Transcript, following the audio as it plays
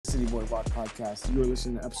City Boy Rock Podcast. You are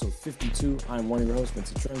listening to episode 52. I'm one of your hosts,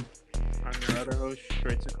 Vincent Trim. I'm your other host,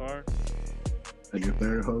 Straight to Car. And your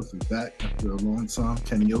third host is back after a long time,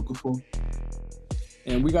 Kenny Okafor.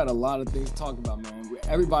 And we got a lot of things to talk about, man.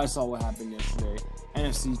 Everybody saw what happened yesterday.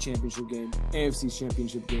 NFC Championship game, AFC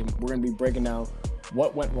Championship game. We're going to be breaking down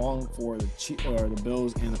what went wrong for the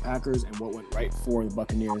Bills and the Packers and what went right for the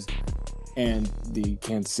Buccaneers and the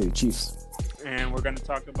Kansas City Chiefs. And we're going to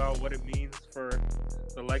talk about what it means for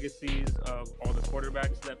the legacies of all the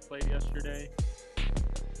quarterbacks that played yesterday.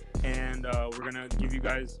 And we're going to give you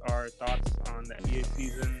guys our thoughts on the NBA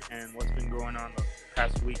season and what's been going on the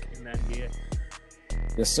past week in the NBA.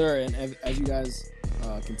 Yes, sir. And as you guys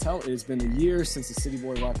can tell, it's been a year since the City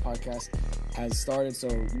Boy Rock Podcast has started. So,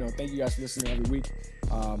 thank you guys for listening every week.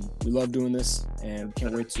 We love doing this and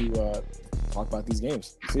can't wait to talk about these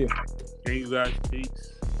games. See you. Thank you guys.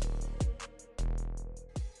 Peace.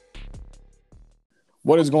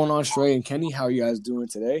 What is going on, Stray and Kenny? How are you guys doing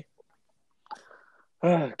today?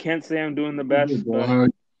 Can't say I'm doing the best, but...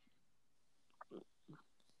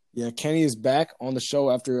 Yeah, Kenny is back on the show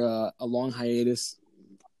after a long hiatus.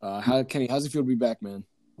 Kenny, how's it feel to be back, man?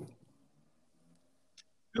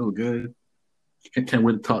 Feel good. Can't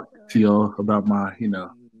wait to talk to y'all about my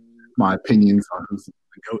opinions on who the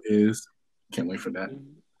GOAT is. Can't wait for that.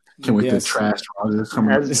 Can't wait to trash Rodgers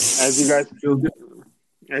coming.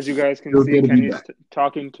 As you guys can see, Kenny's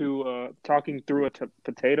talking through a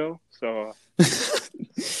potato. So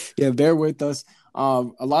yeah, bear with us. A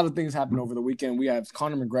lot of things happened over the weekend. We have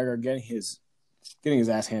Conor McGregor getting his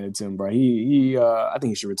ass handed to him, bro. I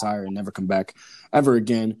think he should retire and never come back ever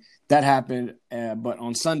again. That happened, but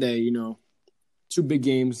on Sunday, two big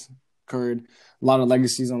games occurred, a lot of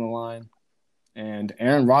legacies on the line, and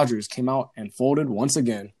Aaron Rodgers came out and folded once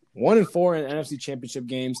again. 1-4 in NFC Championship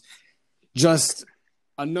games, just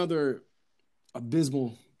another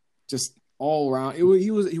abysmal, just all around.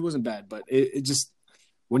 He wasn't bad, but it just.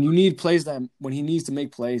 When he needs to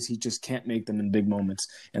make plays, he just can't make them in big moments.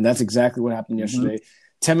 And that's exactly what happened yesterday.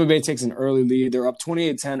 Tampa Bay takes an early lead. They're up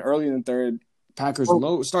 28-10 early in the third. Packers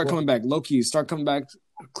start coming back,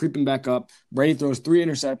 creeping back up. Brady throws 3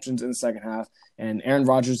 interceptions in the second half, and Aaron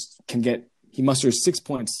Rodgers musters 6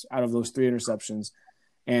 points out of those 3 interceptions,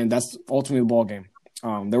 and that's ultimately the ball game.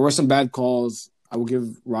 There were some bad calls. I will give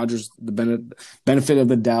Rodgers the benefit of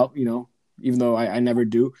the doubt, even though I never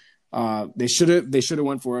do. They should have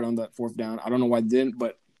went for it on that 4th down. I don't know why they didn't,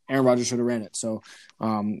 but Aaron Rodgers should have ran it. So,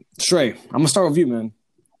 Trey, I'm gonna start with you, man.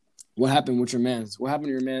 What happened with your man? What happened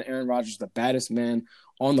to your man, Aaron Rodgers, the baddest man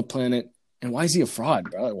on the planet? And why is he a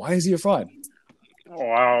fraud, bro? Why is he a fraud? Oh,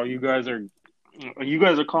 wow, you guys are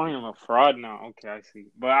calling him a fraud now. Okay, I see.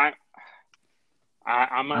 But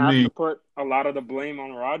I'm gonna have to put a lot of the blame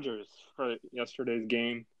on Rodgers for yesterday's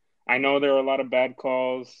game. I know there were a lot of bad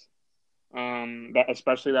calls.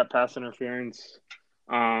 Especially that pass interference,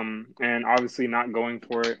 and obviously not going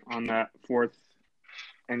for it on that 4th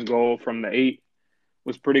and goal from the 8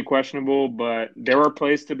 was pretty questionable, but there were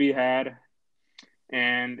plays to be had,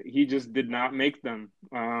 and he just did not make them.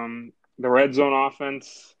 The red zone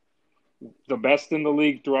offense, the best in the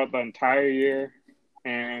league throughout the entire year,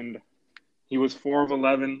 and he was 4 of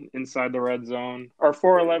 11 inside the red zone, or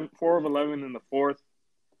 4 of 11 in the 4th.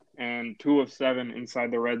 And 2 of 7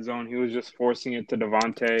 inside the red zone. He was just forcing it to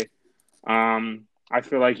Devontae. I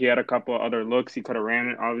feel like he had a couple of other looks. He could have ran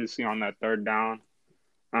it, obviously, on that 3rd down.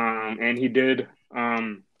 And he did.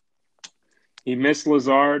 He missed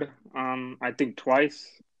Lazard, I think, twice.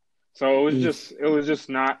 So it was just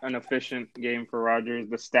not an efficient game for Rodgers.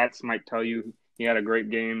 The stats might tell you he had a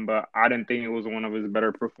great game, but I didn't think it was one of his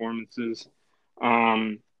better performances.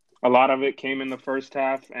 A lot of it came in the first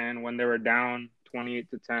half, and when they were down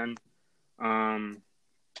 28-10.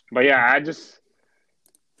 But yeah,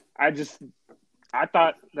 I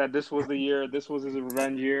thought that this was the year. This was his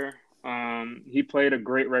revenge year. He played a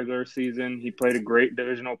great regular season. He played a great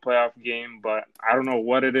divisional playoff game, but I don't know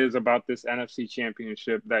what it is about this NFC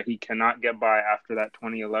Championship that he cannot get by after that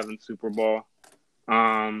 2011 Super Bowl.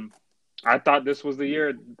 I thought this was the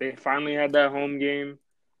year. They finally had that home game.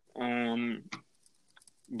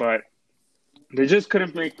 But they just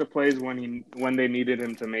couldn't make the plays when they needed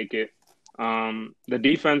him to make it. The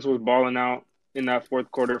defense was balling out in that 4th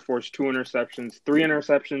quarter, forced 2 interceptions, 3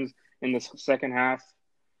 interceptions in the second half.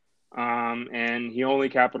 And he only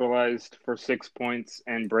capitalized for 6 points,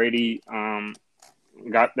 and Brady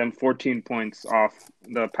got them 14 points off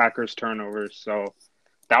the Packers' turnovers. So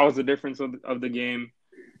that was the difference of the game.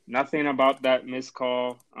 Nothing about that missed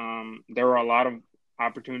call. There were a lot of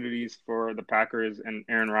opportunities for the Packers and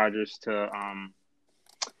Aaron Rodgers to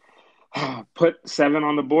put 7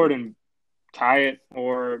 on the board and tie it,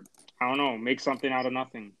 or I don't know, make something out of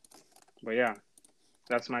nothing. But yeah,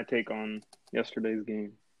 that's my take on yesterday's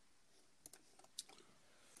game.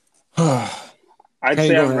 I'd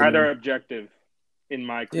say I'm rather objective in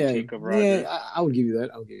my critique of Rodgers. Yeah, I would give you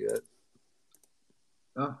that.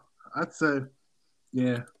 I'd say,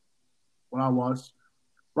 yeah. When I watched,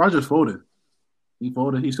 Rodgers folded. He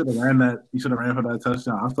folded. He should have ran that. He should have ran for that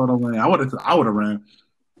touchdown. I thought I would have ran.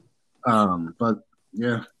 But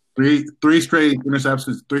yeah, three straight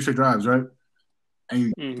interceptions, 3 straight drives, right?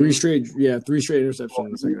 And 3 straight interceptions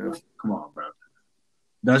in the second half. Come on, bro.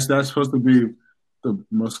 That's supposed to be the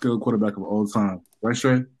most skilled quarterback of all time, right,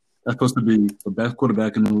 Shrey? That's supposed to be the best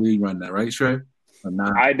quarterback in the league right now, right, Shrey?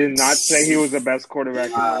 I did not say he was the best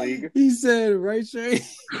quarterback in the league. He said, right, Shrey?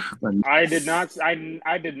 I did not.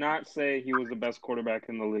 I did not say he was the best quarterback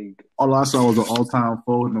in the league. All I saw was an all-time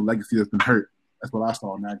fold and a legacy that's been hurt. That's what I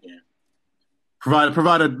saw in that game.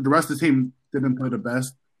 Provided the rest of the team didn't play the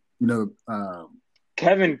best,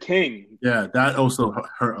 Kevin King. Yeah, that also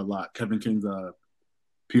hurt a lot. Kevin King's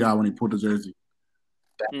PI when he pulled the jersey.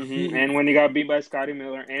 And when he got beat by Scotty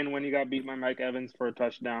Miller, and when he got beat by Mike Evans for a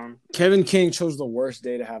touchdown. Kevin King chose the worst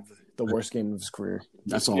day to have the worst game of his career.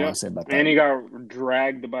 That's all I'll say about that. And he got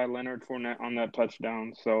dragged by Leonard Fournette on that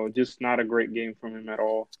touchdown. So just not a great game from him at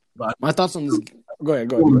all. But my thoughts on this. Go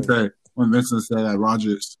ahead. When Vincent said that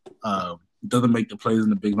Rodgers doesn't make the plays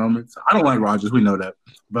in the big moments, I don't like Rodgers. We know that,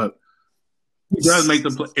 but he does make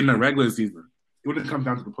the play in the regular season. When it comes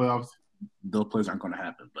down to the playoffs, those plays aren't going to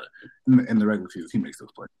happen. But in the regular season, he makes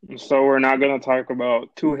those plays. So we're not going to talk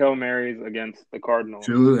about 2 Hail Marys against the Cardinals.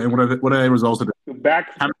 And what are the results of it?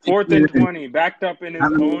 Back 4th and 20, backed up in his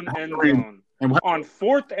own end zone. On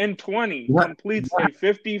 4th and 20, completes a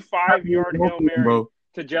 55-yard Hail Mary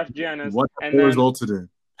to Jeff Janis. What are the results of it?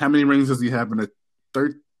 How many rings does he have in a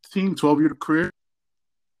 13, 12-year career?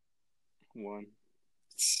 1.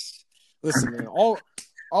 Listen, man, all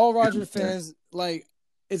Rodgers fans,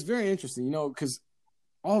 it's very interesting, because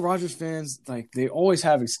all Rodgers fans, they always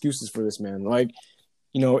have excuses for this man.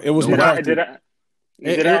 It was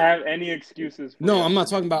Did I have any excuses? No, I'm not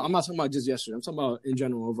talking about just yesterday. I'm talking about in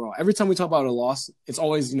general overall. Every time we talk about a loss, it's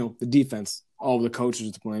always the defense. All the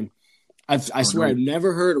coaches to blame. I swear I've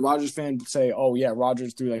never heard a Rodgers fan say, "Oh yeah,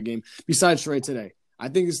 Rodgers threw that game." Besides Trey today, I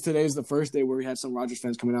think today's the first day where we had some Rodgers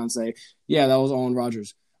fans coming out and say, "Yeah, that was all on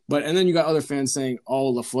Rodgers." And then you got other fans saying,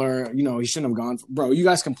 "Oh, LaFleur, he shouldn't have gone." Bro, you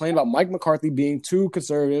guys complain about Mike McCarthy being too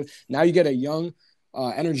conservative. Now you get a young,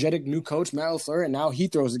 energetic new coach, Matt LaFleur, and now he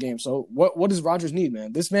throws the game. So what does Rodgers need,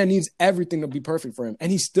 man? This man needs everything to be perfect for him,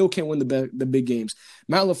 and he still can't win the big games.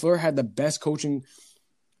 Matt LaFleur had the best coaching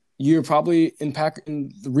year probably in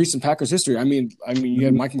the recent Packers history. I mean, you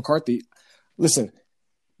had Mike McCarthy. Listen,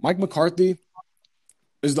 Mike McCarthy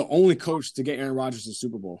is the only coach to get Aaron Rodgers to the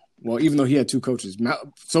Super Bowl. Well, even though he had 2 coaches.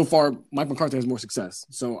 So far, Mike McCarthy has more success.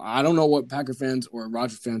 So I don't know what Packer fans or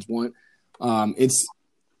Rodgers fans want. It's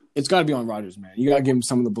got to be on Rodgers, man. You got to give him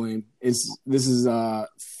some of the blame. This is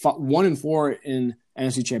 1-4 in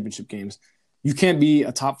NFC Championship games. You can't be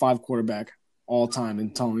a top 5 quarterback all time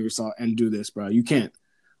and telling yourself and do this, bro. You can't.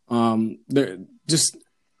 They're just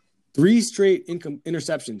 3 straight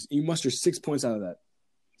interceptions. You muster 6 points out of that.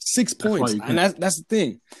 6 points, and that's the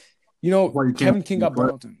thing. Kevin King got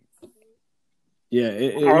brought in. Yeah.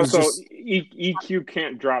 EQ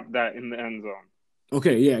can't drop that in the end zone.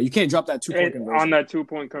 Okay, yeah, you can't drop that 2-point conversion. On that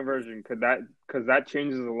 2-point conversion, because that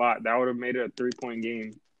changes a lot. That would have made it a 3-point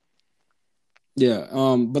game. Yeah,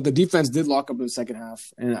 but the defense did lock up in the second half,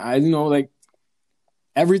 and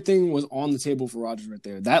everything was on the table for Rodgers right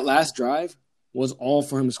there. That last drive was all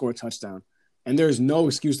for him to score a touchdown, and there's no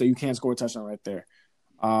excuse that you can't score a touchdown right there.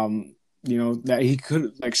 That he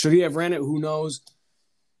could should he have ran it? Who knows?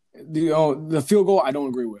 The field goal I don't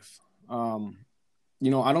agree with. I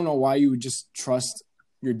don't know why you would just trust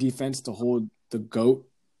your defense to hold the GOAT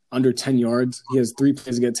under 10 yards. He has 3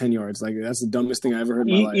 plays to get 10 yards. That's the dumbest thing I ever heard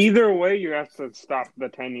in my life. Either way, you have to stop the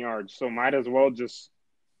 10 yards. So might as well just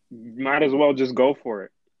go for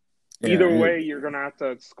it. Either way, you're gonna have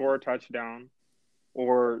to score a touchdown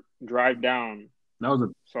or drive down. That was a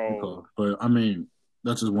but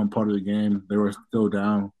that's just one part of the game. They were still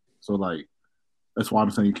down, so that's why I'm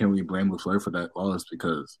saying you can't really blame LaFleur for that loss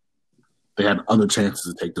because they had other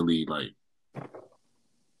chances to take the lead.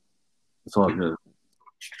 It's all good.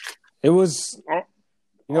 It was,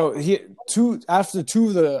 after 2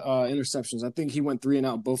 of the interceptions, I think he went 3 and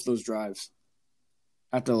out both those drives.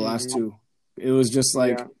 After the last 2, it was just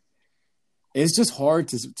it's just hard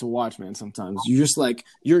to watch, man. Sometimes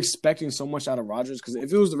you're expecting so much out of Rodgers because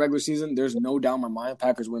if it was the regular season, there's no doubt in my mind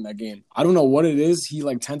Packers win that game. I don't know what it is. He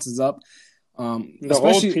tenses up. The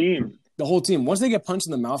whole team. the whole team. Once they get punched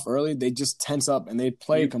in the mouth early, they just tense up and they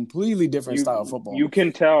play a completely different style of football. You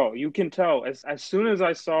can tell. As soon as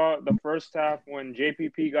I saw the first half when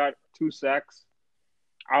JPP got 2 sacks,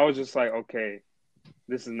 I was just like, okay,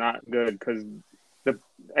 this is not good because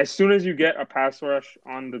as soon as you get a pass rush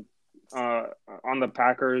on the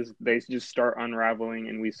Packers, they just start unraveling,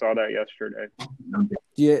 and we saw that yesterday.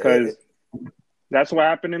 Yeah, because that's what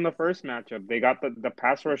happened in the first matchup. They got the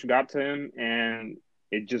pass rush got to him, and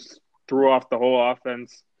it just threw off the whole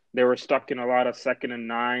offense. They were stuck in a lot of 2nd and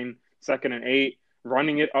 9, 2nd and 8,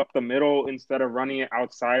 running it up the middle instead of running it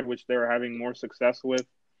outside, which they were having more success with.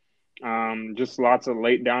 Just lots of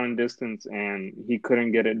late down and distance, and he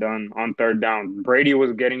couldn't get it done on 3rd down. Brady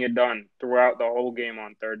was getting it done throughout the whole game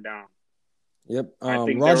on 3rd down. Yep. I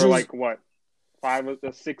think they were like, what, 5 of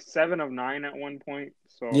the 6, 7 of 9 at one point.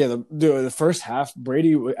 So yeah, the first half, Brady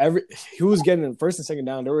he was getting in 1st and 2nd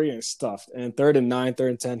down. They were getting stuffed, and 3rd and 9, 3rd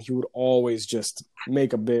and 10, he would always just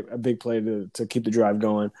make a big play to keep the drive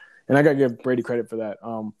going. And I gotta give Brady credit for that.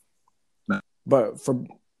 But for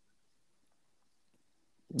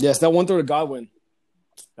yes, that one throw to Godwin,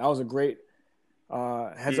 that was a great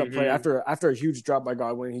heads up play after a huge drop by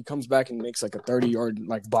Godwin. He comes back and makes like a 30-yard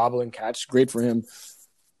like bobbling catch. Great for him.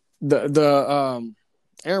 The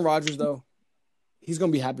Aaron Rodgers though, he's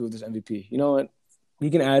gonna be happy with this MVP. You know what?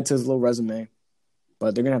 He can add to his little resume,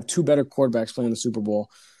 but they're gonna have 2 better quarterbacks playing the Super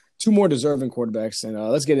Bowl, 2 more deserving quarterbacks, and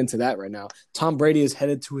let's get into that right now. Tom Brady is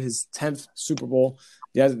headed to his 10th Super Bowl.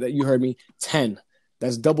 Yeah, that you heard me, 10.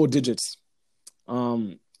 That's double digits.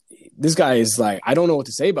 This guy is like, I don't know what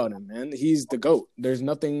to say about him, man. He's the GOAT. There's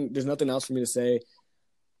nothing else for me to say.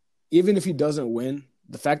 Even if he doesn't win,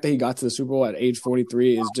 the fact that he got to the Super Bowl at age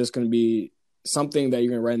 43 is just going to be something that you're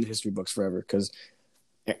going to write in the history books forever, because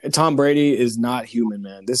Tom Brady is not human,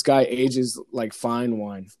 man. This guy ages like fine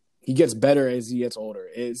wine. He gets better as he gets older.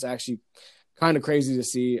 It's actually kind of crazy to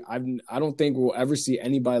see. I don't think we'll ever see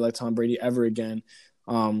anybody like Tom Brady ever again.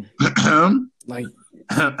 Like,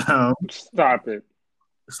 stop it.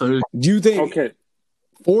 So do you think? Okay,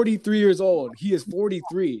 43 years old. He is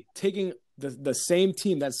 43, taking the same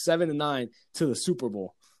team that's 7 and 9 to the Super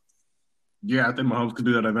Bowl. Yeah, I think Mahomes could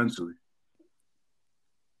do that eventually.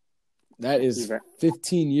 That is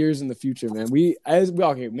 15 years in the future, man.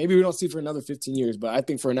 Okay, maybe we don't see for another 15 years, but I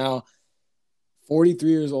think for now, 43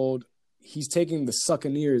 years old, he's taking the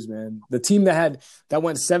Succaneers, man. The team that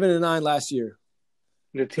went 7 and 9 last year.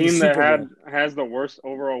 The team that has the worst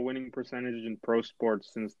overall winning percentage in pro sports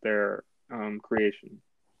since their creation.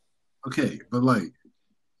 Okay, but like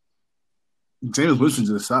Jameis Winston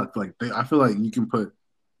just sucked. Like I feel like you can put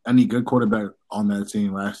any good quarterback on that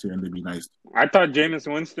team last year and they'd be nice. I thought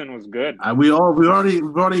Jameis Winston was good. We already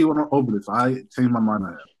went over this. I changed my mind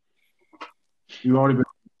on that.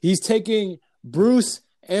 He's taking Bruce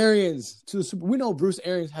Arians to the Super Bowl. We know Bruce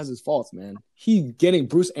Arians has his faults, man. He's getting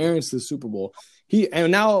Bruce Arians to the Super Bowl.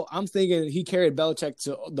 And now I'm thinking he carried Belichick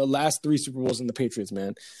to the last 3 Super Bowls in the Patriots,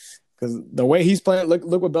 man. Because the way he's playing, look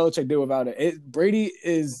what Belichick did without it. Brady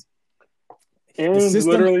is. Arians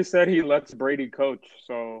literally said he lets Brady coach.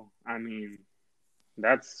 So I mean,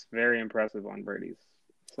 that's very impressive on Brady's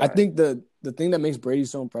side. I think the thing that makes Brady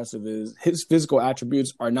so impressive is his physical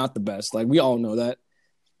attributes are not the best. Like we all know that.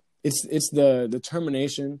 It's the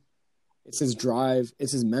determination. It's his drive.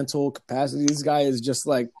 It's his mental capacity. This guy is just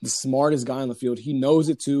like the smartest guy on the field. He knows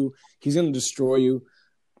it too. He's going to destroy you.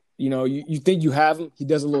 You know, you think you have him. He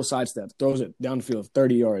does a little sidestep, throws it down the field,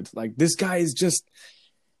 30 yards. Like this guy is just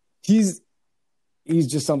he's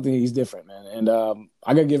just something. He's different, man. And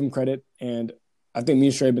I got to give him credit. And I think me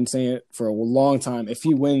and Shrey have been saying it for a long time. If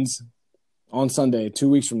he wins on Sunday, 2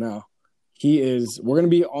 weeks from now, we're going to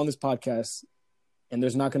be on this podcast, and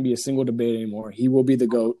there's not going to be a single debate anymore. He will be the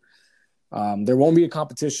GOAT. There won't be a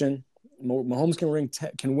competition. Mahomes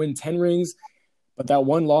can win 10 rings, but that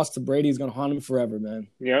one loss to Brady is going to haunt him forever, man.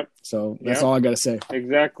 Yep. So that's all I got to say.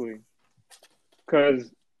 Exactly.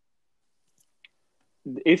 Because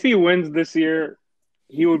if he wins this year,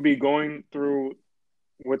 he would be going through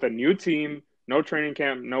with a new team, no training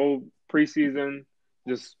camp, no preseason,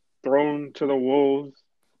 just thrown to the wolves.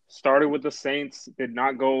 Started with the Saints, did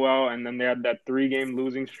not go well, and then they had that 3-game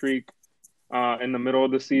losing streak. In the middle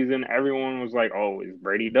of the season, everyone was like, oh, is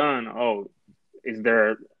Brady done? Oh, is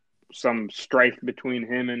there some strife between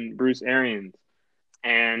him and Bruce Arians?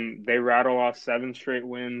 And they rattle off 7 straight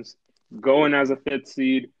wins, going as a 5th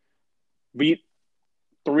seed, beat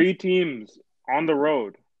 3 teams on the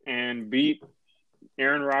road, and beat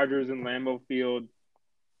Aaron Rodgers in Lambeau Field.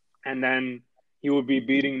 And then he would be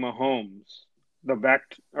beating Mahomes,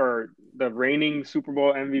 the reigning Super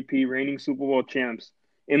Bowl MVP, reigning Super Bowl champs,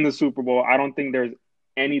 in the Super Bowl. I don't think there's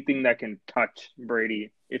anything that can touch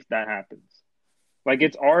Brady if that happens. Like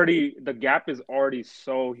it's already the gap is already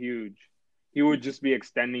so huge. He would just be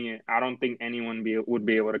extending it. I don't think anyone would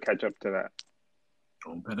be able to catch up to that.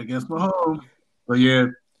 Don't bet against Mahomes. But yeah,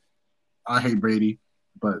 I hate Brady,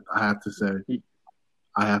 but I have to say,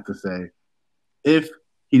 if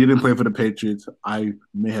he didn't play for the Patriots, I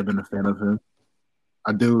may have been a fan of him.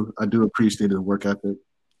 I do appreciate his work ethic.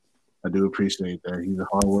 I do appreciate that he's a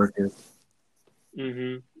hard worker.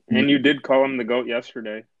 Mm-hmm. And you did call him the GOAT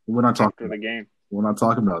yesterday. We're not talking after the game. We're not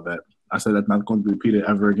talking about that. I said that's not going to be repeated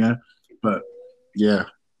ever again. But yeah,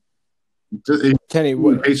 Kenny,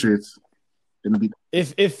 Patriots.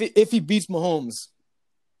 If he beats Mahomes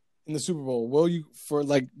in the Super Bowl, will you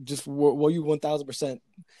 1000%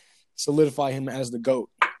 solidify him as the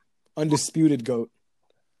GOAT, undisputed GOAT?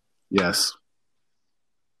 Yes.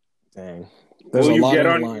 Dang.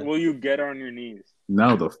 Will you get on your knees?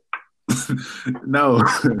 No, no.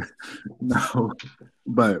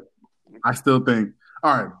 But I still think.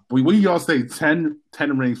 All right, when y'all say 10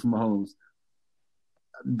 rings from Mahomes,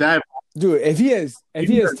 that dude, if he has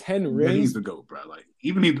 10 rings, he's the GOAT, bro. Like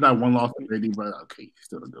even if that one loss to Brady, bro, okay, he's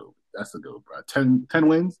still the GOAT. That's the GOAT, bro. 10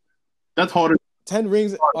 wins, that's harder. 10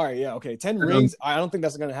 rings, all right, yeah, okay. 10 rings, I don't think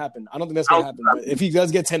that's gonna happen. But if he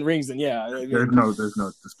does get 10 rings, then yeah. There's no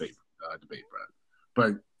debate, bro.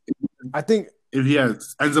 But I think if he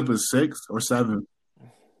ends up with 6 or 7,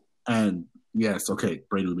 and yes, okay,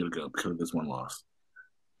 Brady will be the GOAT because of this one loss.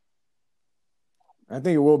 I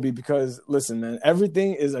think it will be because, listen, man,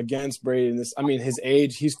 everything is against Brady in this. I mean, his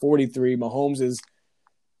age, he's 43. Mahomes is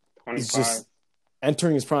just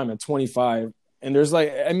entering his prime at 25. And there's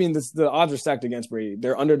the odds are stacked against Brady.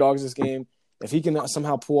 They're underdogs this game. If he can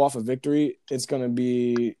somehow pull off a victory, it's going to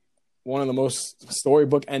be one of the most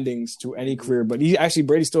storybook endings to any career. But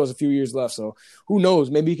Brady still has a few years left. So who knows?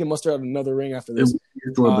 Maybe he can muster out another ring after this. It's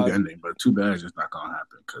a storybook ending, but too bad it's just not going to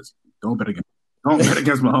happen because don't bet against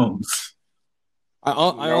Mahomes.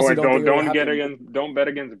 Don't bet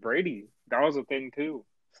against Brady. That was a thing too.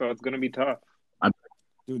 So it's going to be tough.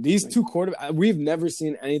 Dude, these two quarterbacks, we've never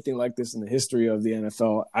seen anything like this in the history of the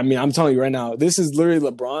NFL. I mean, I'm telling you right now, this is literally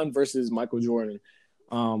LeBron versus Michael Jordan.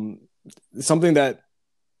 Something that,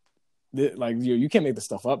 like, you can't make this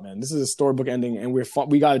stuff up, man. This is a storybook ending, and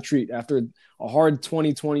we got a treat. After a hard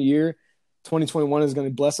 2020 year, 2021 is going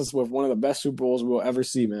to bless us with one of the best Super Bowls we'll ever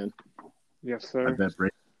see, man. Yes, sir. I bet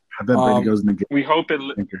Brady goes in the game. We hope it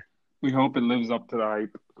lives up to the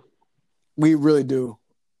hype. We really do.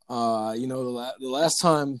 The last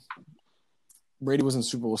time Brady was in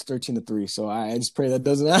Super Bowl was 13-3. So I just pray that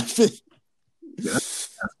doesn't happen. Yeah.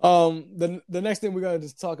 The next thing we're going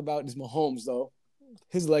to talk about is Mahomes, though.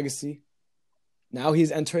 His legacy. Now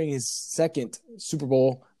he's entering his second Super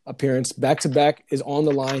Bowl appearance. Back-to-back is on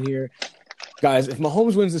the line here. Guys, if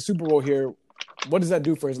Mahomes wins the Super Bowl here, what does that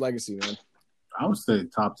do for his legacy, man? I would say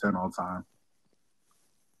top 10 all time.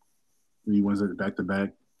 He wins it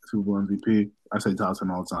back-to-back Super Bowl MVP. I say top 10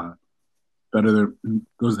 all time. Better than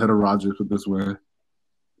goes ahead of Rodgers with this win.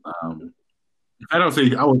 I would say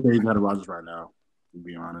he's ahead of Rodgers right now, to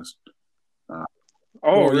be honest.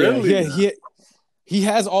 Really? Yeah, he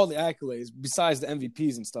has all the accolades besides the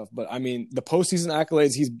MVPs and stuff. But I mean, the postseason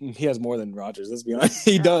accolades, he has more than Rodgers. Let's be honest.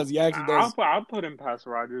 He does. He actually does. I'll put him past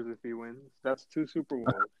Rodgers if he wins. That's 2 Super Bowls.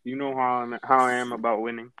 You know how I am about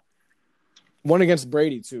winning. One against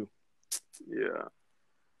Brady too. Yeah.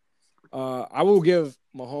 I will give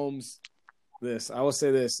Mahomes this. I will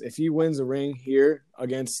say this: if he wins a ring here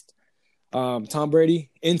against Tom Brady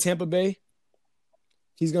in Tampa Bay,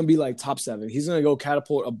 he's gonna be like top 7. He's gonna go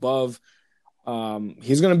catapult above.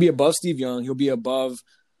 He's gonna be above Steve Young. He'll be above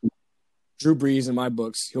Drew Brees in my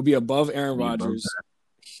books. He'll be above Aaron Rodgers,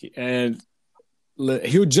 and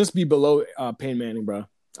he'll just be below Peyton Manning, bro.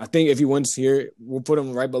 I think if he wins here, we'll put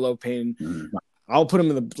him right below Peyton. Mm-hmm. I'll put him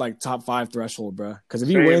in the top 5 threshold, bro. Because if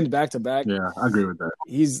he wins back to back, yeah, I agree with that.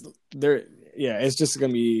 He's there. Yeah, it's just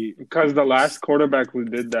gonna be because the last quarterback who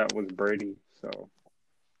did that was Brady. So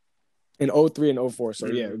in 2003 and 2004. So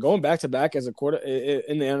yeah, going back to back as a quarter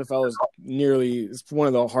in the NFL is it's one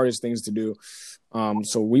of the hardest things to do.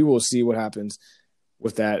 So we will see what happens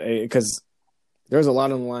with that because there's a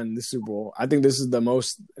lot on the line in this Super Bowl. I think this is the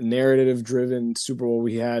most narrative-driven Super Bowl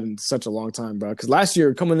we had in such a long time, bro. Because last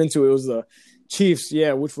year coming into it was the Chiefs,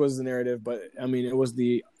 yeah, which was the narrative, but I mean it was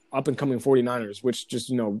the up-and-coming 49ers, which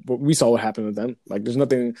just we saw what happened with them. Like there's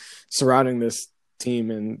nothing surrounding this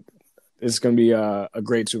team, and it's going to be a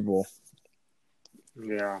great Super Bowl.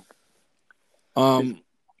 Yeah.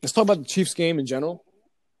 Let's talk about the Chiefs game in general.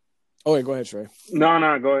 Oh wait, go ahead, Trey.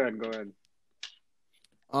 No, go ahead.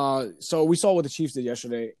 So we saw what the Chiefs did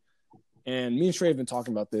yesterday. And me and Trey have been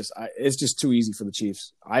talking about this. It's just too easy for the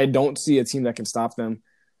Chiefs. I don't see a team that can stop them.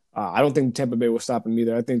 I don't think Tampa Bay will stop them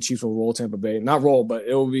either. I think Chiefs will roll Tampa Bay. Not roll, but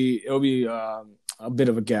it'll be a bit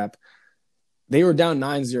of a gap. They were down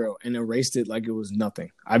 9-0 and erased it like it was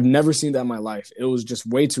nothing. I've never seen that in my life. It was just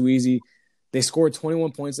way too easy. They scored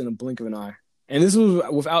 21 points in a blink of an eye. And this was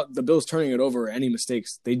without the Bills turning it over or any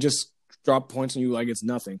mistakes. They just dropped points on you like it's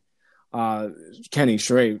nothing. Kenny,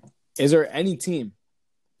 Sheree, is there any team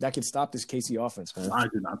that could stop this KC offense, man? I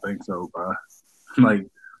do not think so, bro. Like,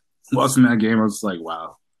 watching that game, I was like,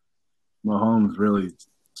 wow. Mahomes really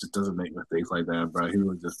just doesn't make mistakes like that, bro. He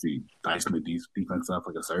would just be dicing the defense up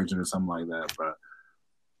like a surgeon or something like that, bro.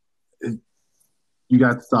 You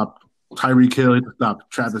got to stop Tyreek Hill. You got to stop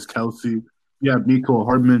Travis Kelce. You have Mecole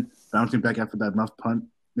Hardman bouncing back after that muff punt,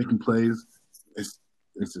 making plays. It's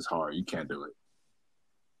just hard. You can't do it.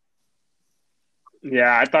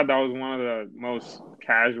 Yeah, I thought that was one of the most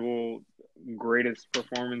casual, greatest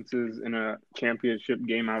performances in a championship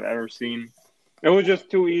game I've ever seen. It was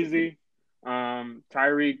just too easy.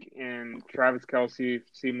 Tyreek and Travis Kelce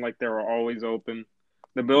seemed like they were always open.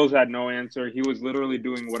 The Bills had no answer. He was literally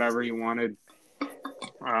doing whatever he wanted.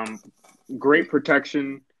 Great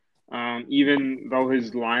protection. Even though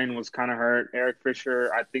his line was kind of hurt, Eric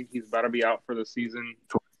Fisher, I think he's about to be out for the season.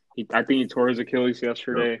 I think he tore his Achilles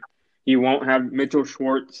yesterday. He won't have Mitchell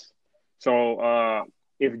Schwartz. So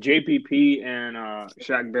if JPP and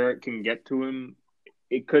Shaq Barrett can get to him,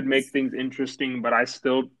 it could make things interesting, but I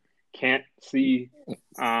still can't see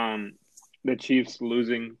the Chiefs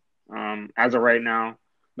losing as of right now.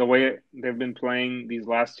 The way they've been playing these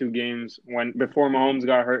last two games, before Mahomes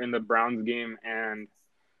got hurt in the Browns game and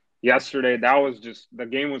yesterday, that was just the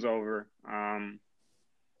game was over.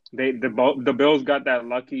 The Bills got that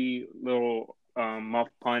lucky little muff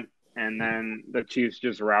punt, and then the Chiefs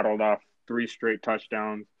just rattled off 3 straight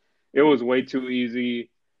touchdowns. It was way too easy.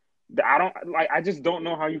 I just don't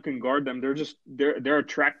know how you can guard them. They're a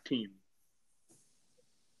track team.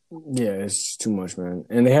 Yeah, it's too much, man.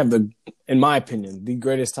 And they have in my opinion, the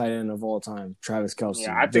greatest tight end of all time, Travis Kelce.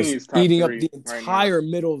 Yeah, I think he's top eating up three the entire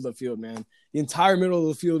middle of the field, man. The entire middle of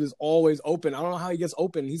the field is always open. I don't know how he gets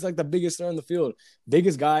open. He's like the biggest star in the field,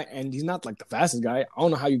 biggest guy, and he's not like the fastest guy. I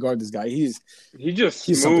don't know how you guard this guy. He's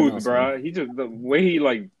smooth, else, bro. Man. He just the way he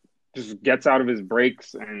just gets out of his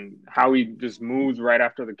breaks and how he just moves right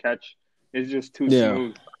after the catch is just too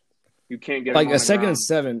smooth. You can't get like him on a second ground. and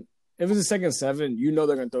 7. If it's a second and 7, you know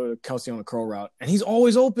they're gonna throw Kelce on a curl route, and he's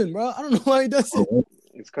always open, bro. I don't know why he does it.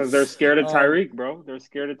 It's because they're scared of Tyreek, bro. They're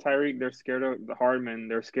scared of Tyreek. They're scared of the Hardman.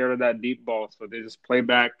 They're scared of that deep ball, so they just play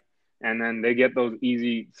back, and then they get those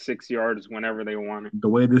easy 6 yards whenever they want it. The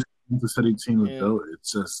way this Kansas City team is built,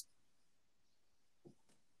 it's just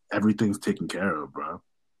everything's taken care of, bro.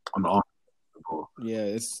 On the offense.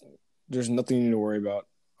 Yeah, there's nothing you need to worry about.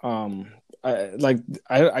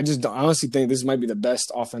 I just honestly think this might be the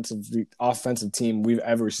best offensive team we've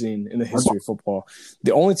ever seen in the history of football.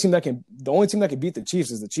 The only team that can beat the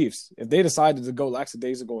Chiefs is the Chiefs. If they decided to go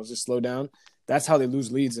lackadaisical and just slow down, that's how they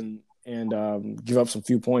lose leads and give up some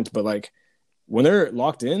few points. But like when they're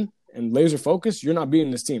locked in and laser focused, you're not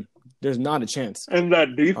beating this team. There's not a chance. And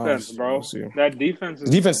that defense, bro. That defense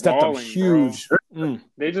is stepped up huge.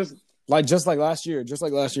 They just. Just like last year,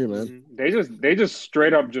 man. They just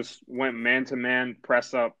straight up just went man to man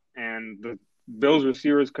press up, and the Bills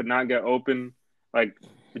receivers could not get open. Like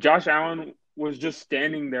Josh Allen was just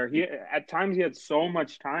standing there. At times he had so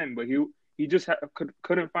much time, but he just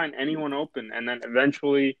couldn't find anyone open. And then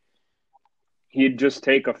eventually he'd just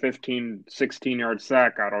take a 15, 16-yard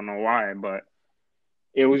sack. I don't know why, but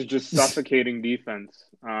it was just suffocating defense.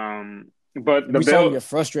 But the Bills get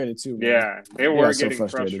frustrated too. Man. Yeah, they were getting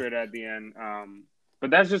frustrated at the end. But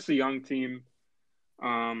that's just a young team.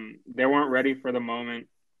 They weren't ready for the moment.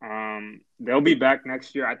 They'll be back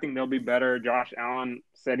next year. I think they'll be better. Josh Allen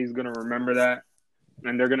said he's going to remember that,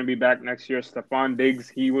 and they're going to be back next year. Stephon Diggs,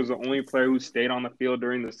 he was the only player who stayed on the field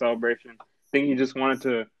during the celebration. I think he just wanted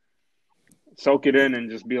to soak it in and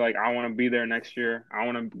just be like, I want to be there next year. I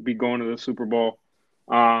want to be going to the Super Bowl.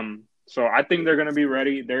 So I think they're going to be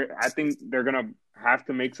ready. I think they're going to have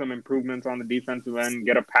to make some improvements on the defensive end,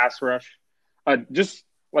 get a pass rush, just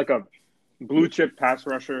like a blue chip pass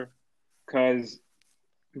rusher, because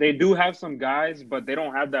they do have some guys, but they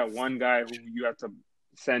don't have that one guy who you have to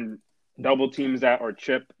send double teams at or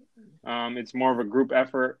chip. It's more of a group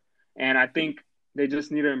effort. And I think they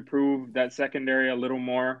just need to improve that secondary a little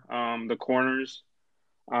more. The corners,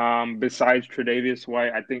 besides Tre'Davious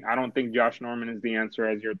White, I don't think Josh Norman is the answer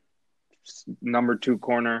as your number 2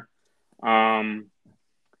 corner.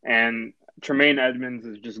 And Tremaine Edmonds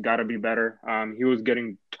has just got to be better. He was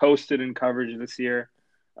getting toasted in coverage this year.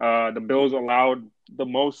 The Bills allowed the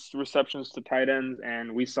most receptions to tight ends,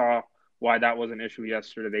 and we saw why that was an issue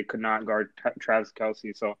yesterday. They could not guard Travis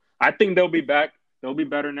Kelce. So I think they'll be back. They'll be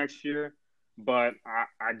better next year, but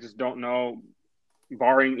I just don't know,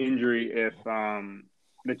 barring injury, if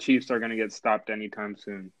the Chiefs are going to get stopped anytime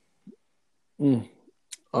soon.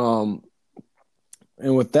 And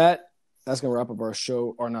with that, that's going to wrap up our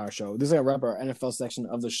show, or not our show. This is going to wrap our NFL section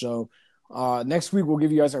of the show. Next week, we'll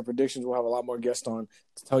give you guys our predictions. We'll have a lot more guests on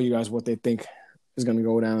to tell you guys what they think is going to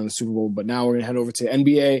go down in the Super Bowl. But now we're going to head over to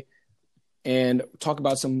NBA and talk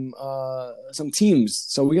about some teams.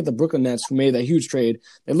 So we got the Brooklyn Nets, who made that huge trade.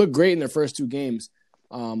 They looked great in their first two games.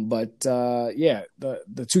 But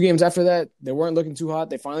the two games after that, they weren't looking too hot.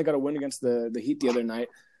 They finally got a win against the Heat the other night.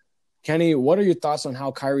 Kenny, what are your thoughts on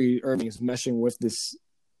how Kyrie Irving is meshing with this,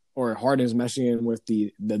 or Harden is meshing in with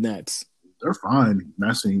the Nets? They're fine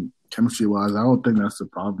meshing chemistry-wise. I don't think that's the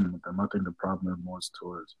problem with them. I think the problem is more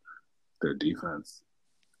towards their defense.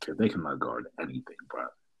 Because they cannot guard anything, bro.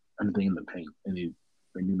 Anything in the paint. They need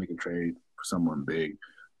to make a trade for someone big.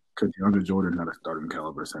 Because DeAndre Jordan's not a starting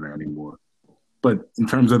caliber center anymore. But in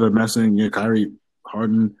terms of the messing, Kyrie,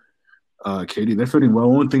 Harden, KD, they're fitting well.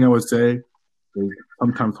 One thing I would say is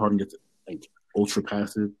sometimes Harden gets ultra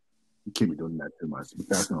passive. You can't be doing that too much. He's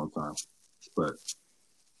passing all the time. But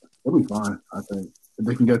they'll be fine, I think. If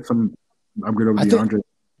they can get some upgrade over DeAndre.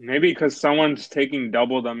 Maybe because someone's taking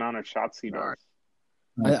double the amount of shots he does.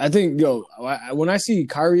 I think, when I see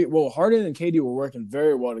Kyrie, Harden and KD were working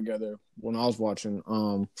very well together when I was watching.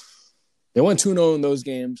 They went 2-0 in those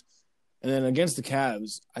games. And then against the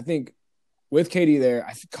Cavs, I think with KD there,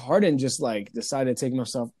 I think Harden just decided to take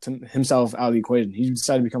himself out of the equation. He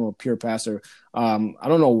decided to become a pure passer. I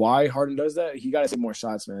don't know why Harden does that. He got to take more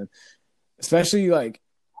shots, man. Especially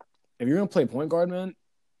if you're gonna play point guard, man,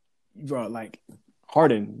 bro,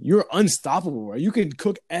 Harden, you're unstoppable, bro. You could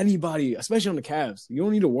cook anybody, especially on the Cavs. You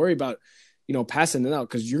don't need to worry about passing it out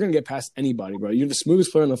because you're gonna get past anybody, bro. You're the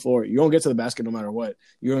smoothest player on the floor. You're gonna get to the basket no matter what.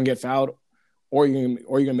 You're gonna get fouled, or you're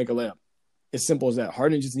gonna make a layup. It's simple as that.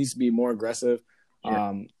 Harden just needs to be more aggressive.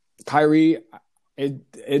 Yeah. Kyrie,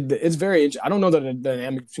 it's very – I don't know the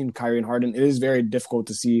dynamic between Kyrie and Harden. It is very difficult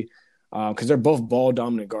to see because they're both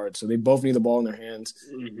ball-dominant guards, so they both need the ball in their hands.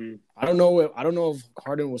 Mm-hmm. I don't know if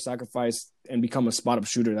Harden will sacrifice and become a spot-up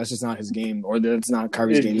shooter. That's just not his game, or that's not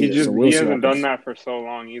Kyrie's game either. He hasn't done that for so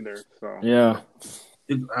long either. So yeah.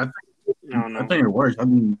 I think it works. I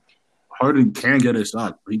mean, Harden can get a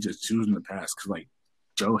shot, but he's just choosing to pass because,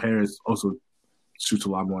 Joe Harris also shoots a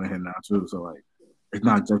lot more than him now too. So it's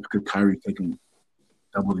not just because Kyrie's taking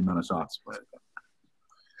double the amount of shots, but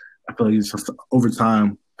I feel like it's just over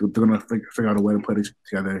time they're gonna figure out a way to play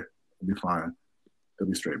together and be fine. They'll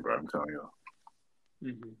be straight, bro. I'm telling you.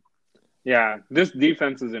 Mm-hmm. Yeah, this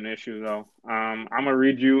defense is an issue though. I'm gonna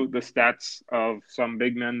read you the stats of some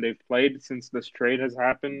big men they've played since this trade has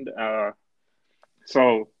happened.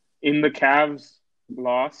 So in the Cavs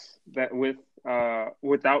loss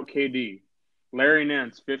without KD, Larry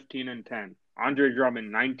Nance 15-10, Andre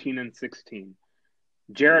Drummond 19-16,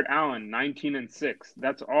 Jarrett Allen 19-6.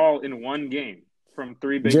 That's all in one game from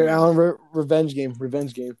three big. Jarrett Allen revenge game.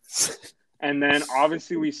 And then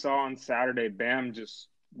obviously we saw on Saturday, Bam just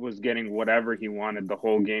was getting whatever he wanted the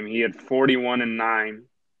whole game. He had 41-9.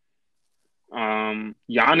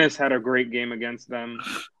 Giannis had a great game against them.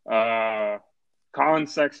 Colin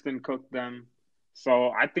Sexton cooked them. So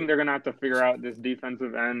I think they're going to have to figure out this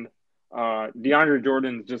defensive end. DeAndre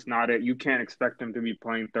Jordan's just not it. You can't expect him to be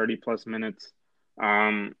playing 30-plus minutes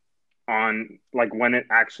on when it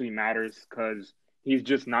actually matters because he's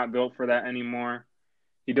just not built for that anymore.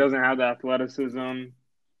 He doesn't have the athleticism.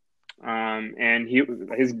 And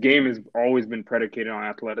his game has always been predicated on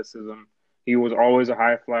athleticism. He was always a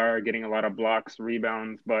high flyer, getting a lot of blocks,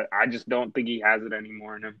 rebounds, but I just don't think he has it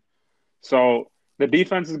anymore in him. So the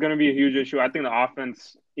defense is going to be a huge issue. I think the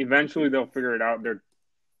offense, eventually they'll figure it out. They're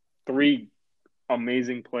three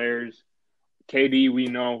amazing players. KD, we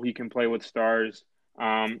know he can play with stars.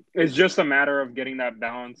 It's just a matter of getting that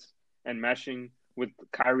balance and meshing with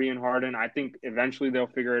Kyrie and Harden. I think eventually they'll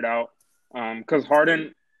figure it out. Because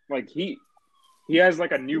Harden, he has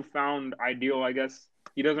a newfound ideal, I guess.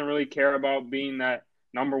 He doesn't really care about being that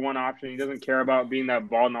number one option. He doesn't care about being that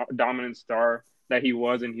ball dominant star that he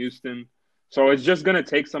was in Houston. So it's just going to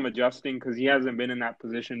take some adjusting because he hasn't been in that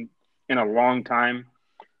position in a long time.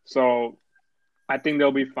 So I think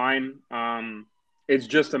they'll be fine. It's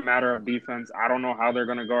just a matter of defense. I don't know how they're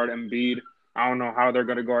going to guard Embiid. I don't know how they're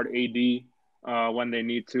going to guard AD when they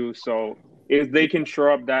need to. So if they can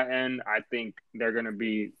shore up that end, I think they're going to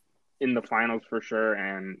be in the finals for sure.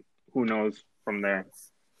 And who knows from there.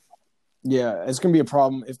 Yeah, it's gonna be a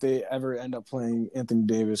problem if they ever end up playing Anthony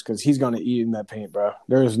Davis because he's gonna eat in that paint, bro.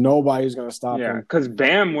 There's nobody who's gonna stop Yeah, him. because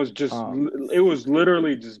Bam was just Um, it was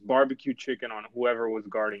literally just barbecue chicken on whoever was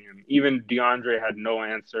guarding him. Even DeAndre had no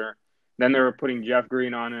answer. Then they were putting Jeff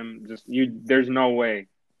Green on him. There's no way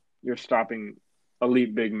you're stopping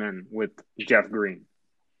elite big men with Jeff Green.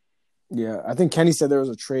 yeah, I think Kenny said there was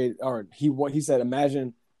a trade, or he said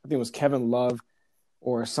imagine I think it was Kevin Love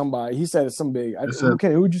or somebody. He said it's some big.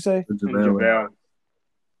 Who would you say? JaVale.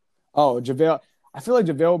 Oh, JaVale. I feel like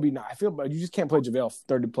JaVale will be. But you just can't play JaVale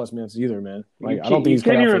 30+ minutes either, man. Like I don't think he's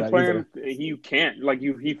cut out for that play either. him. You can't. Like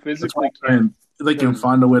he physically can't. And they can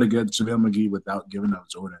find a way to get JaVale McGee without giving up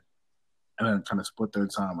Jordan, and then kind of split their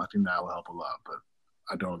time. I think that will help a lot, but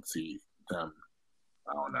I don't see them.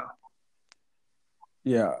 I don't know.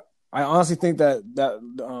 Yeah, I honestly think that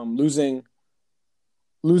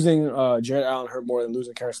losing Jared Allen hurt more than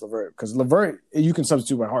losing Karis LeVert because LeVert you can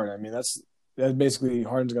substitute by Harden. I mean that's basically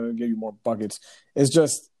Harden's going to give you more buckets. It's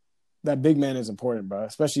just that big man is important, bro.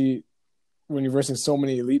 Especially when you're versing so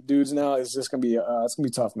many elite dudes now. It's just going to be it's going to be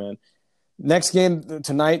tough, man. Next game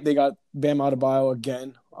tonight they got Bam Adebayo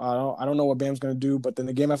again. I don't know what Bam's going to do, but then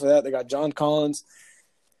the game after that they got John Collins.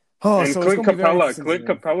 Oh, and so Clint Capella. Clint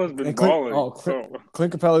Capella's been balling.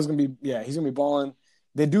 Clint Capella's going to be he's going to be balling.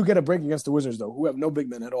 They do get a break against the Wizards, though, who have no big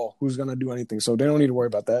men at all, who's going to do anything. So they don't need to worry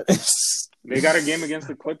about that. They got a game against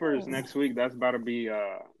the Clippers next week. That's about to be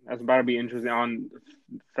interesting. On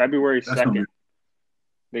February 2nd,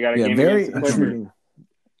 they got a game against the Clippers. Intriguing.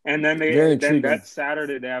 And then then that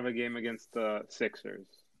Saturday they have a game against the Sixers.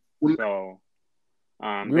 So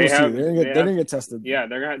they're gonna get tested. Yeah,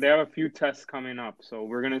 they have a few tests coming up. So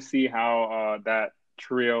we're gonna see how that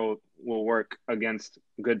trio will work against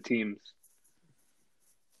good teams.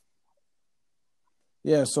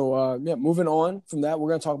 Yeah, so moving on from that, we're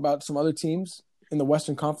going to talk about some other teams in the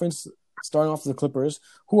Western Conference, starting off with the Clippers,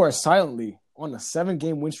 who are silently on a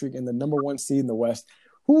 7-game win streak and the number 1 seed in the West.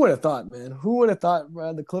 Who would have thought, man? Who would have thought,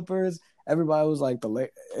 bro? The Clippers, everybody was like,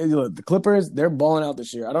 the Clippers, they're balling out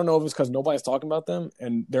this year. I don't know if it's because nobody's talking about them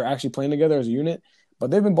and they're actually playing together as a unit, but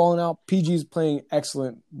they've been balling out. PG's playing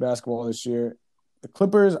excellent basketball this year. The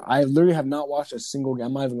Clippers, I literally have not watched a single game.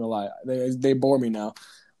 I'm not even going to lie. They bore me now.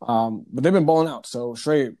 But they've been balling out. So,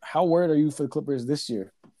 Shrey, how worried are you for the Clippers this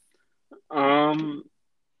year? I'm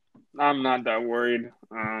not that worried.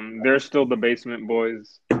 They're still the basement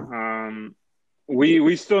boys.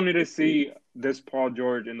 We still need to see this Paul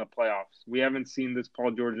George in the playoffs. We haven't seen this Paul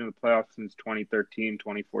George in the playoffs since 2013,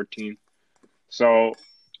 2014. So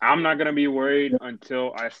I'm not going to be worried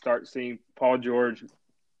until I start seeing Paul George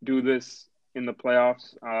do this in the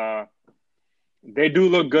playoffs. They do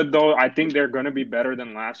look good, though. I think they're going to be better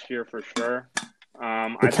than last year for sure.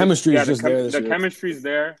 The chemistry is just there. The chemistry's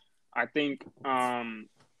there. I think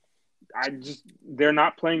they're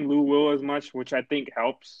not playing Lou Will as much, which I think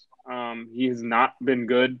helps. He has not been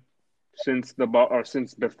good since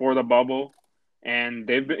before the bubble, and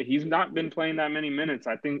he's not been playing that many minutes.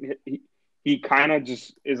 I think he kind of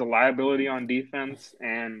just is a liability on defense,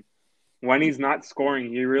 and when he's not scoring,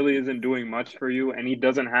 he really isn't doing much for you, and he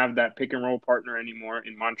doesn't have that pick and roll partner anymore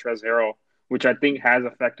in Montrezl Harrell, which I think has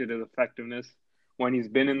affected his effectiveness when he's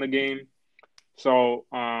been in the game. So,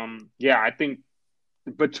 I think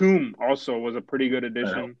Batum also was a pretty good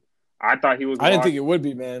addition. I thought he was. I didn't think it would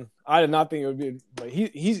be, man. I did not think it would be, but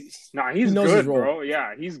he's he knows good, his role. Bro.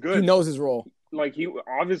 Yeah, he's good. He knows his role. Like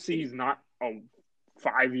he's not a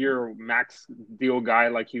 5-year max deal guy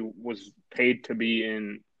like he was paid to be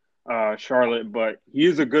in Charlotte, but he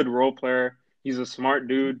is a good role player. He's a smart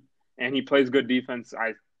dude, and he plays good defense.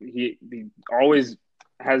 He always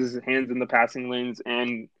has his hands in the passing lanes,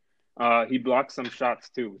 and he blocks some shots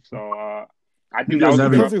too. So I think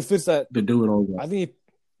that fits that to do it all. I think.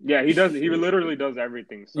 He does. He literally does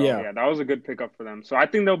everything. So yeah, that was a good pickup for them. So I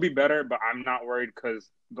think they'll be better, but I'm not worried because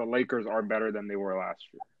the Lakers are better than they were last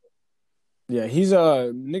year. Yeah, he's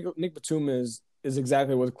Nick Batum is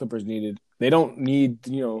exactly what the Clippers needed. They don't need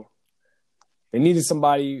they needed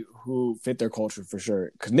somebody who fit their culture for sure.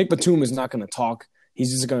 Because Nick Batum is not going to talk. He's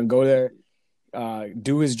just going to go there,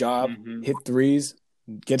 do his job, hit threes,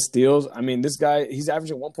 get steals. I mean, this guy, he's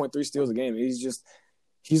averaging 1.3 steals a game.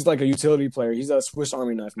 He's like a utility player. He's a Swiss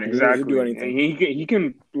Army knife, man. Exactly. He'll do anything. And he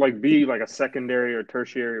can like be like a secondary or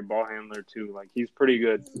tertiary ball handler too. Like he's pretty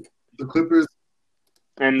good. The Clippers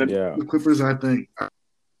and the Clippers, I think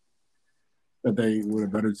that they were a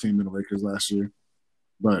better team than the Lakers last year.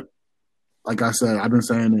 But like I said, I've been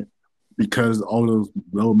saying it because all those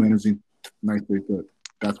low managing nights they took,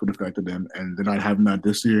 that's what affected them. And they're not having that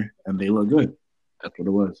this year, and they look good. That's what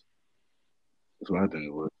it was. That's what I think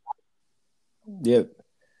it was. Yeah.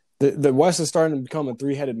 The West is starting to become a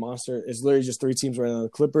three-headed monster. It's literally just three teams right now: the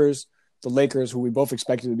Clippers, the Lakers, who we both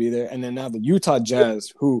expected to be there, and then now the Utah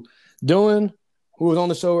Jazz, who Dylan, who was on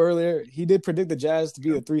the show earlier, he did predict the Jazz to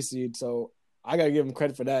be the 3 seed. So I gotta give him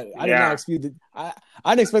credit for that. I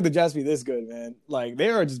didn't expect the Jazz to be this good, man. Like they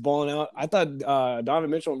are just balling out. I thought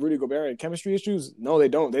Donovan Mitchell and Rudy Gobert had chemistry issues. No, they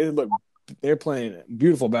don't. They're playing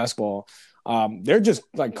beautiful basketball. They're just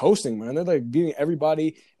like coasting, man. They're like beating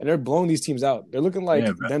everybody, and they're blowing these teams out. They're looking like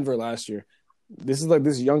Denver last year. This is like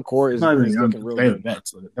this young core is looking really good. They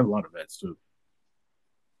have a lot of vets too.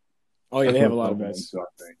 Oh yeah, they have a lot of vets.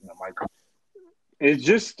 It's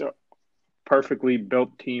just a perfectly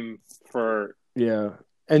built team for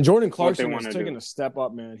And Jordan Clarkson is taking a step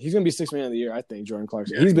up, man. He's gonna be 6th man of the year, I think. Jordan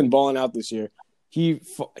Clarkson. Yeah. He's been balling out this year.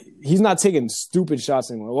 He's not taking stupid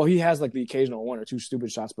shots anymore. Well, he has like the occasional 1 or 2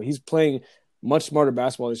 stupid shots, but he's playing much smarter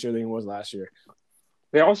basketball this year than he was last year.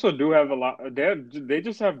 They also do have a lot. They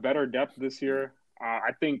just have better depth this year.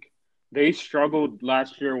 I think they struggled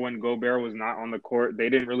last year when Gobert was not on the court. They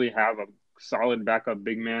didn't really have a solid backup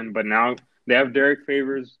big man, but now they have Derek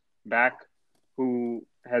Favors back, who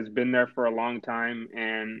has been there for a long time,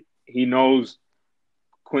 and he knows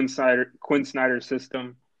Quinn Snyder's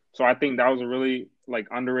system. So I think that was a really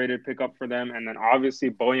underrated pickup for them. And then obviously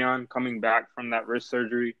Bojan coming back from that wrist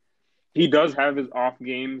surgery. He does have his off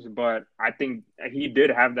games, but I think he did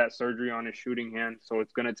have that surgery on his shooting hand, so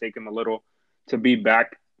it's going to take him a little to be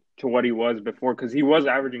back to what he was before, because he was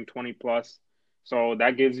averaging 20+. So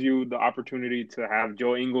that gives you the opportunity to have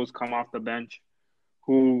Joe Ingles come off the bench,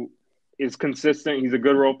 who is consistent. He's a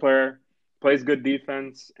good role player, plays good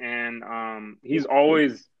defense, and he's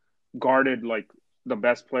always guarded the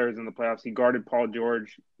best players in the playoffs. He guarded Paul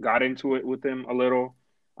George, got into it with him a little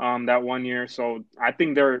that one year. So I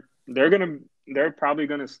think they're probably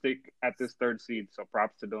gonna stick at this 3rd seed. So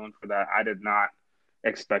props to Dylan for that. I did not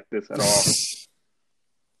expect this at all.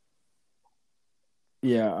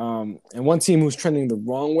 Yeah, and one team who's trending the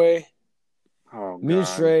wrong way. Oh, God. Me and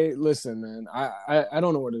Shrey, listen, man. I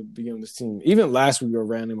don't know where to begin with this team. Even last week we were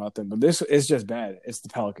ranting about them, but this is just bad. It's the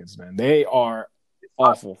Pelicans, man. They are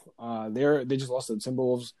awful. They just lost to the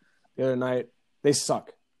Timberwolves the other night. They suck.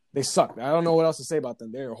 I don't know what else to say about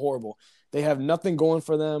them. They're horrible. They have nothing going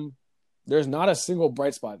for them. There's not a single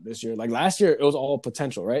bright spot this year. Like last year, it was all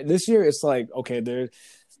potential, right? This year, it's like, okay, they're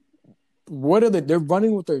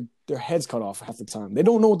running with their heads cut off half the time. They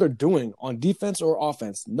don't know what they're doing on defense or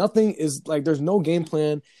offense. Nothing is there's no game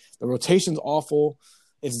plan. The rotation's awful.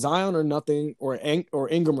 It's Zion or nothing, or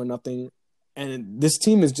Ingram or nothing. And this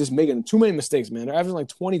team is just making too many mistakes, man. They're averaging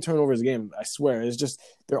 20 turnovers a game. I swear. It's just,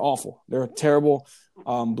 they're awful. They're terrible.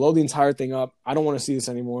 Blow the entire thing up. I don't want to see this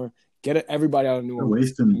anymore. Get everybody out of New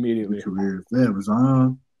Orleans immediately. Careers. They have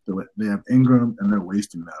Zion, they have Ingram, and they're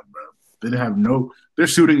wasting that, bro. They have no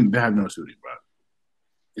shooting, bro.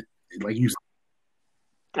 Like you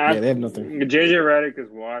said. They have nothing. JJ Redick is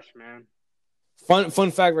washed, man.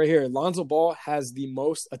 Fun fact right here. Lonzo Ball has the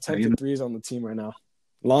most attempted threes on the team right now.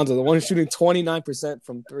 Lonzo, the one who's shooting 29%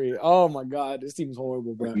 from 3. Oh my God, this team is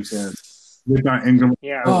horrible, bro. Like you said, with Ingram,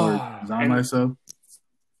 Zion myself,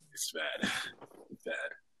 it's bad. It's bad.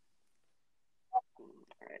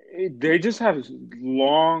 They just have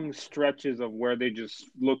long stretches of where they just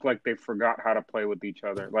look like they forgot how to play with each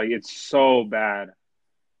other. Like it's so bad.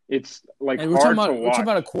 It's hard to watch. We're talking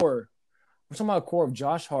about a core. We're talking about a core of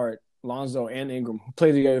Josh Hart, Lonzo, and Ingram, who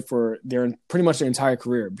played together for pretty much their entire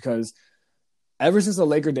career, because ever since the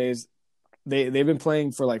Laker days, they've been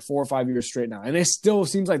playing for 4 or 5 years straight now, and it still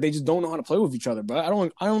seems like they just don't know how to play with each other. But I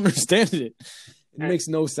don't understand it. It makes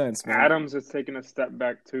no sense, man. Adams has taken a step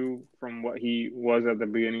back too from what he was at the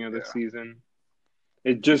beginning of the season.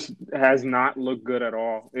 It just has not looked good at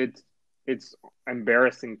all. It's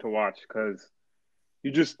embarrassing to watch, because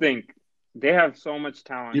you just think they have so much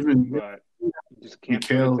talent, but you just can't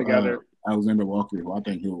put it together. Alexander Walker, I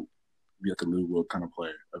think he'll be a Lou Will kind of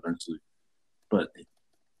player eventually. But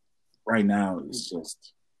right now, it's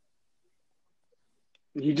just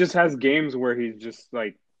he just has games where he's just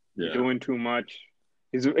doing too much.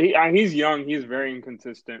 He's young. He's very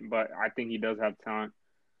inconsistent, but I think he does have talent.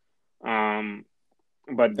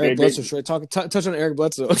 But Eric Bledsoe, should I touch on Eric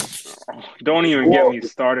Bledsoe? Don't even get me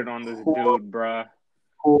started on this dude, bruh.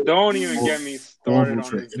 Don't even get me started on this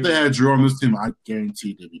dude. If they had Drew on this team, I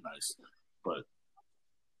guarantee they'd be nice. But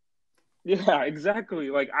yeah,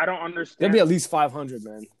 exactly. I don't understand. They'd be at least 500,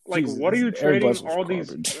 man. Jesus, what are you trading all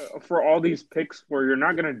these for all these picks where you're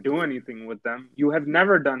not going to do anything with them? You have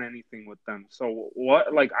never done anything with them. So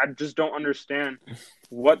what? I just don't understand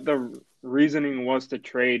what the reasoning was to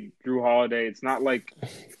trade Drew Holiday. It's not like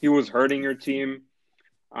he was hurting your team.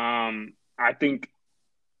 I think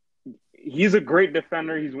he's a great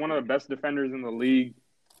defender. He's one of the best defenders in the league,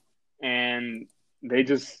 and they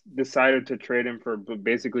just decided to trade him for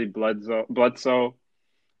basically Bledsoe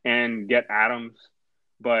and get Adams.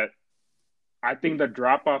 But I think the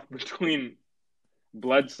drop off between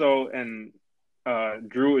Bledsoe and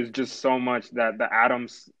Drew is just so much that the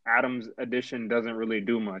Adams addition doesn't really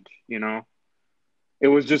do much. It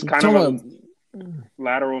was just kind of a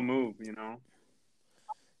lateral move.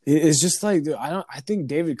 It's just like, dude, I think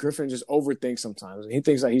David Griffin just overthinks sometimes. He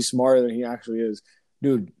thinks that he's smarter than he actually is.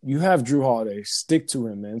 Dude, you have Drew Holiday. Stick to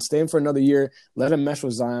him, man. Stay him for another year. Let him mesh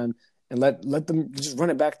with Zion, and let them just run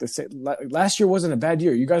it back. Last year wasn't a bad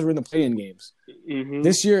year. You guys were in the play-in games. Mm-hmm.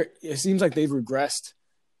 This year, it seems like they've regressed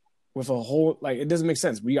with a whole – it doesn't make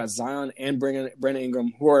sense. We got Zion and Brandon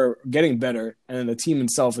Ingram who are getting better, and then the team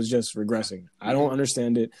itself is just regressing. I don't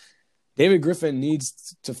understand it. David Griffin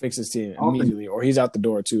needs to fix his team immediately, or he's out the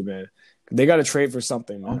door too, man. They got to trade for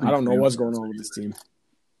something, man. I don't know what's going on with this team.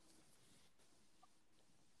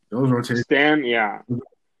 Those rotations. Stan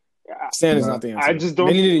is not the answer. I just don't.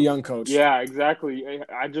 They needed a young coach. Yeah, exactly.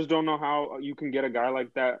 I just don't know how you can get a guy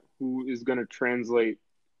like that who is going to translate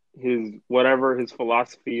whatever his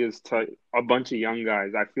philosophy is to a bunch of young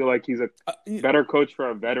guys. I feel like he's a better coach for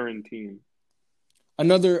a veteran team.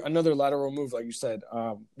 Another lateral move, like you said.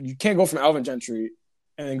 You can't go from Alvin Gentry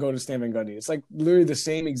and then go to Stan Van Gundy. It's like literally the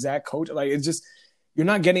same exact coach. Like, it's just you're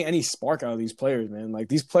not getting any spark out of these players, man. Like,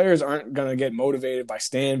 these players aren't gonna get motivated by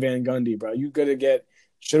Stan Van Gundy, bro. You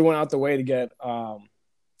should have went out the way to get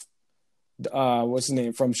what's his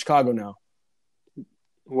name from Chicago now.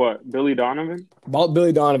 What, Billy Donovan? About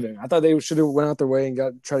Billy Donovan. I thought they should have went out their way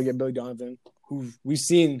and try to get Billy Donovan, who we've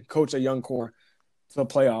seen coach a young core to the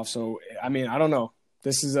playoffs. So I mean, I don't know.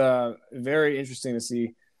 This is very interesting to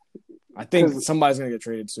see. I think somebody's gonna get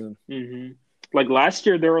traded soon. Mm-hmm. Like last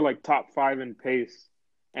year, they were like top 5 in pace,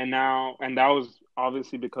 and that was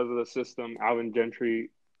obviously because of the system. Alvin Gentry,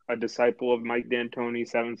 a disciple of Mike D'Antoni,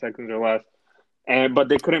 7 seconds or less, but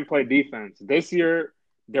they couldn't play defense. This year,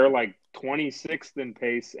 they're like 26th in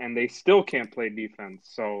pace, and they still can't play defense.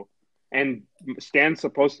 So, and Stan's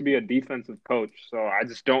supposed to be a defensive coach, so I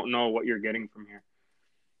just don't know what you're getting from him.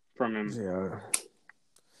 Yeah.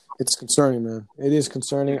 It's concerning, man. It is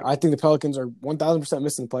concerning. I think the Pelicans are 1,000%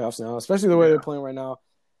 missing the playoffs now, especially the way they're playing right now.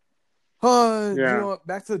 You know what?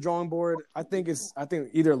 Back to the drawing board. I think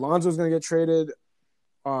either Lonzo's going to get traded.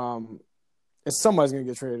 Somebody's going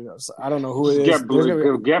to get traded. I don't know who it is.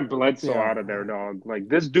 Get Bledsoe out of there, dog. Like,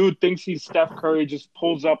 this dude thinks he's Steph Curry, just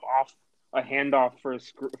pulls up off a handoff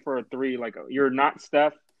for a three. Like, you're not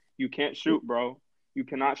Steph. You can't shoot, bro. You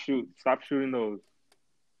cannot shoot. Stop shooting those.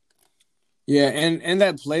 Yeah, and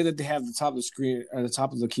that play that they have at the top of the screen, at the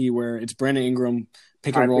top of the key, where it's Brandon Ingram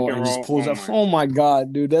pick and roll and just pulls up. Oh my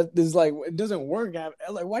god, dude, that is like, it doesn't work.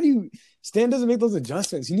 Like, why do you? Stan doesn't make those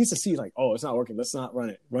adjustments. He needs to see like, oh, it's not working. Let's not run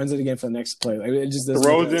it. Runs it again for the next play. Like, it just doesn't.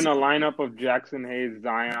 Throws in a lineup of Jackson Hayes,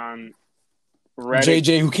 Zion, Redick,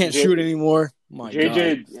 JJ, who can't shoot anymore. My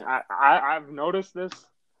JJ, God. I've noticed this.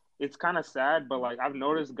 It's kind of sad, but like I've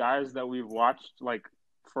noticed guys that we've watched like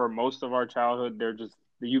for most of our childhood, they're just.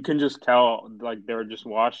 You can just tell, like, they're just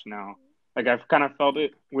washed now. Like, I've kind of felt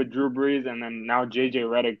it with Drew Brees and then now J.J.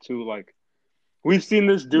 Redick, too. Like, we've seen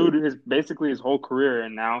this dude basically his whole career,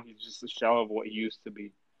 and now he's just a shell of what he used to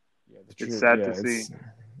be. Yeah, it's sad to see.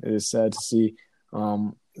 It is sad to see.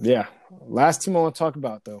 Last team I want to talk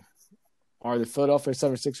about, though, are the Philadelphia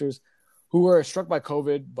 76ers, who were struck by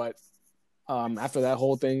COVID, but after that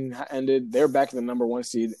whole thing ended, they're back in the number 1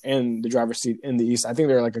 seed and the driver's seat in the East. I think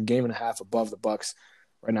they're like a game and a half above the Bucks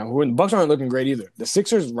right now. The Bucks aren't looking great either. The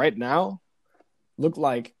Sixers right now look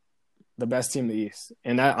like the best team in the East,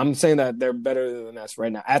 and I'm saying that they're better than the Nets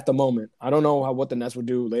right now at the moment. I don't know what the Nets would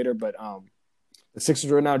do later, but the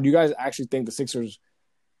Sixers right now. Do you guys actually think the Sixers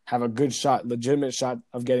have a good shot, legitimate shot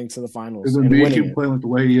of getting to the finals? If Embiid keep playing like the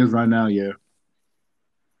way he is right now, yeah,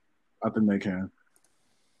 I think they can.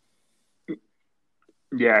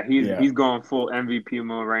 Yeah, he's going full MVP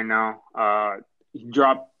mode right now. He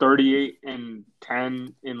dropped 38 and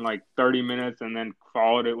 10 in like 30 minutes and then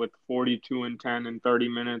followed it with 42 and 10 in 30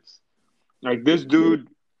 minutes. Like, this dude,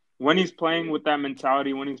 when he's playing with that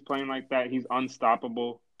mentality, when he's playing like that, he's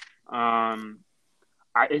unstoppable.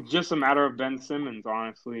 It's just a matter of Ben Simmons,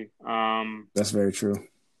 honestly. That's very true.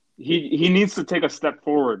 He needs to take a step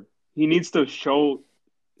forward. He needs to show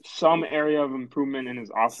some area of improvement in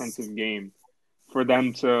his offensive game for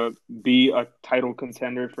them to be a title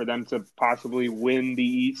contender, for them to possibly win the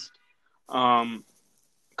East.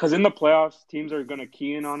 Because in the playoffs, teams are going to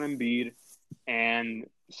key in on Embiid, and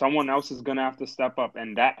someone else is going to have to step up,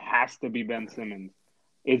 and that has to be Ben Simmons.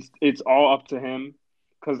 It's all up to him.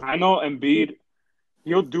 because I know Embiid,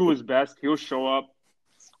 he'll do his best. He'll show up.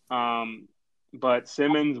 But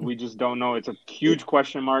Simmons, we just don't know. It's a huge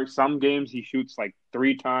question mark. Some games he shoots like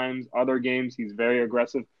 3 times. Other games he's very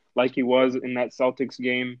aggressive, like he was in that Celtics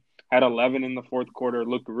game. Had 11 in the fourth quarter.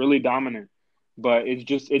 Looked really dominant. But it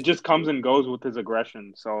just comes and goes with his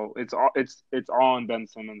aggression. So it's all on Ben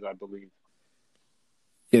Simmons, I believe.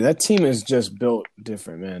 Yeah, that team is just built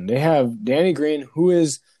different, man. They have Danny Green,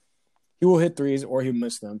 he will hit threes or he'll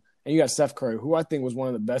miss them. And you got Steph Curry, who I think was one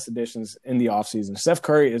of the best additions in the offseason. Steph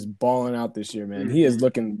Curry is balling out this year, man. He is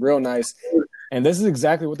looking real nice. And this is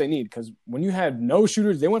exactly what they need, because when you have no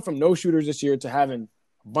shooters, they went from no shooters this year to having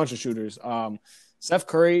a bunch of shooters. Steph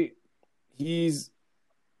Curry, he's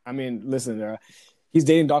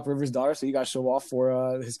dating Doc Rivers' daughter, so you got to show off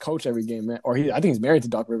for his coach every game, man. Or I think he's married to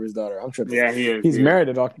Doc Rivers' daughter. I'm tripping. Yeah, he is. He's married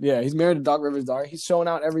to Doc. Yeah, he's married to Doc Rivers' daughter. He's showing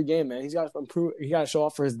out every game, man. He's got to improve. He got to show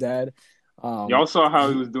off for his dad. Y'all saw how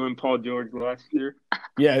he was doing Paul George last year.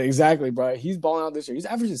 Yeah, exactly, bro. He's balling out this year. He's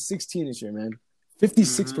averaging 16 this year, man.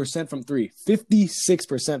 56% from three.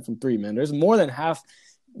 56% from three, man. There's more than half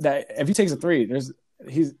that. If he takes a three,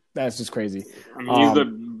 that's just crazy. I mean, he's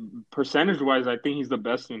the percentage-wise, I think he's the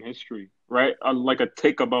best in history, right? Like a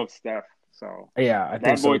tick above Steph. So yeah, I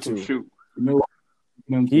think that boy so can shoot.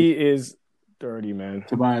 He is dirty, man.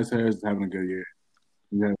 Tobias Harris is having a good year.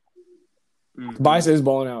 Yeah. Tobias is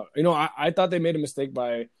balling out. I thought they made a mistake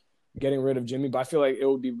by getting rid of Jimmy, but I feel like it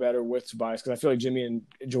would be better with Tobias, because I feel like Jimmy and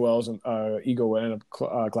Joel's ego will end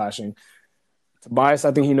up clashing. Tobias,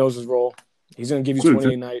 I think he knows his role. He's going to give you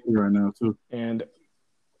 20 a night right now too, and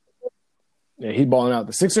yeah, he's balling out.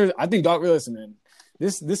 The Sixers, I think listen, man,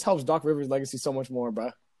 this helps Doc Rivers' legacy so much more,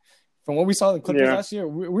 bro. From what we saw in the Clippers last year,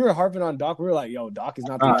 we were harping on Doc. We were like, "Yo, Doc is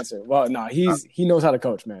not the answer." Well, no, he knows how to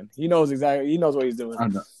coach, man. He knows what he's doing. I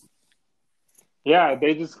know. Yeah,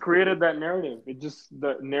 they just created that narrative.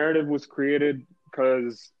 The narrative was created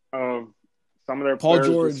because of some of their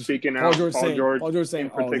players speaking out. Paul George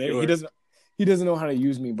saying, he doesn't know how to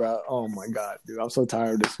use me, bro. Oh my god, dude, I'm so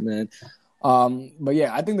tired of this, man. But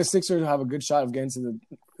yeah, I think the Sixers have a good shot of getting to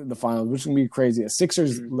the finals, which is gonna be crazy. A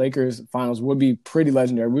Sixers-Lakers finals would be pretty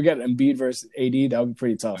legendary. We got Embiid versus AD, that would be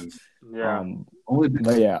pretty tough. Yeah.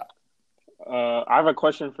 But yeah. I have a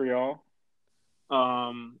question for y'all.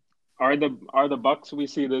 Are the Bucks we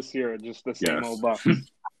see this year just the same old Bucks?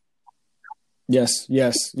 Yes,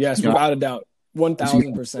 without a doubt,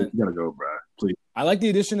 1,000%. You gotta go, bro. Please. I like the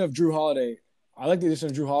addition of Drew Holiday.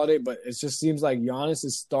 But it just seems like Giannis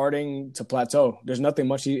is starting to plateau. There's nothing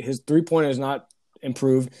much. His three-pointer is not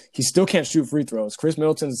improved. He still can't shoot free throws. Chris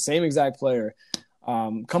Middleton's the same exact player.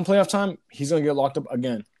 Come playoff time, he's gonna get locked up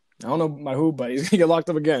again. I don't know by who, but he's gonna get locked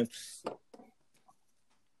up again.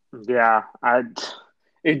 Yeah,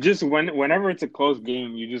 It just whenever it's a close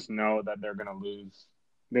game, you just know that they're gonna lose.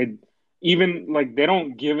 They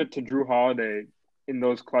don't give it to Drew Holiday in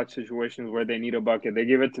those clutch situations where they need a bucket. They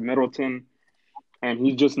give it to Middleton, and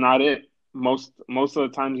he's just not it. Most of the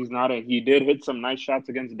times he's not it. He did hit some nice shots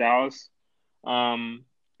against Dallas, and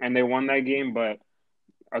they won that game. But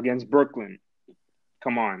against Brooklyn,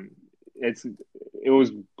 come on, it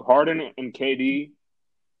was Harden and KD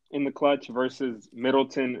in the clutch versus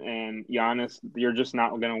Middleton and Giannis. You're just not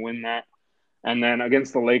going to win that. And then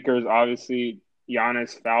against the Lakers, obviously,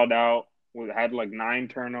 Giannis fouled out, had like 9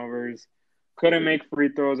 turnovers, couldn't make free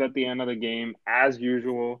throws at the end of the game, as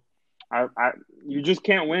usual. You just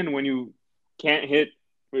can't win when you can't hit.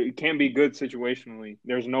 You can't be good situationally.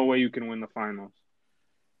 There's no way you can win the finals.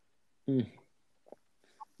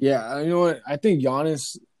 Yeah, you know what? I think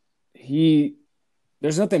Giannis,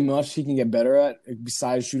 there's nothing much he can get better at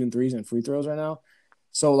besides shooting threes and free throws right now.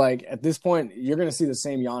 So, like, at this point, you're going to see the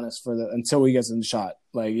same Giannis until he gets in the shot.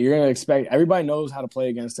 Like, you're going to expect – everybody knows how to play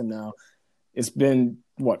against him now. It's been,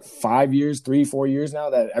 5 years, 3-4 years now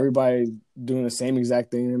that everybody's doing the same exact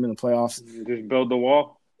thing to him in the playoffs. You just build the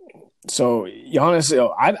wall. So, Giannis,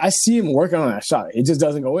 I see him working on that shot. It just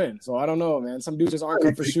doesn't go in. So, I don't know, man. Some dudes just aren't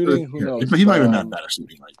cut for shooting. Who knows? He's not even that bad at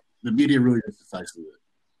shooting. Like, the media really gets decisive.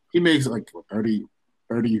 He makes, 30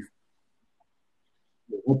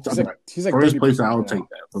 He's like first place. I'll take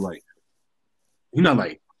that, but he's not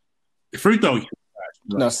free throw.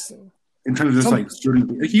 No, in terms of just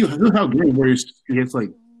shooting, he'll have great where he hits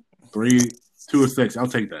 3, 2 or 6. I'll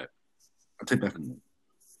take that. I'll take that from him.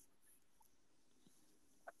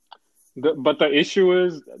 But the issue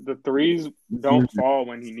is the threes don't fall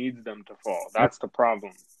when he needs them to fall. That's the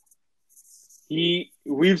problem.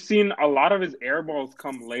 We've seen a lot of his air balls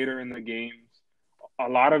come later in the games. A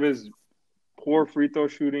lot of his poor free throw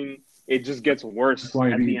shooting, it just gets worse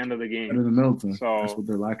at the end of the game. Better than Middleton. So that's what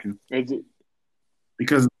they're lacking.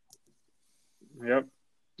 Because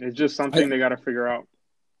It's just something they got to figure out.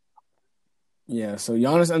 Yeah, so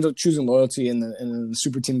Giannis ends up choosing loyalty, and then the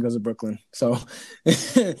super team goes to Brooklyn. So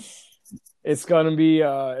it's gonna be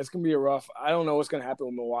a rough. I don't know what's gonna happen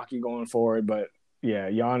with Milwaukee going forward, but yeah,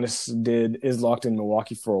 Giannis is locked in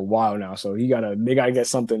Milwaukee for a while now. So they gotta get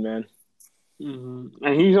something, man. Mm-hmm.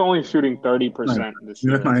 And he's only shooting 30% this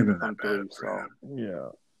year. That's not even that bad. So yeah.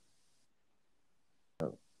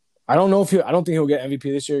 I don't think he'll get MVP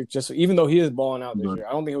this year. Just even though he is balling out this year,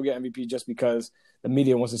 I don't think he'll get MVP just because the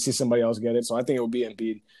media wants to see somebody else get it. So I think it will be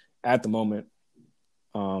Embiid at the moment.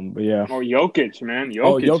 But yeah. Oh, Jokic, man.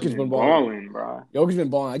 Jokic's been balling, bro. Jokic's been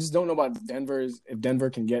balling. I just don't know about Denver. If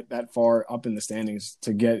Denver can get that far up in the standings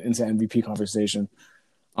to get into MVP conversation,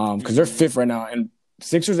 because they're fifth right now. And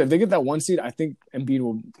Sixers, if they get that 1 seed, I think Embiid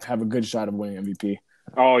will have a good shot of winning MVP.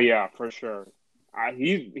 Oh yeah, for sure.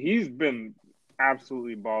 He's been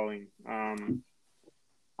absolutely balling. I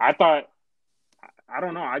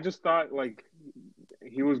don't know. I just thought like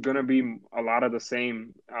he was gonna be a lot of the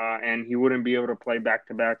same, and he wouldn't be able to play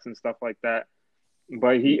back-to-backs and stuff like that.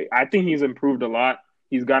 But I think he's improved a lot.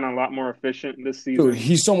 He's gotten a lot more efficient this season. Dude,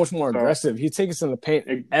 he's so much more aggressive. He's taking some of the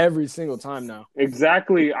paint every single time now.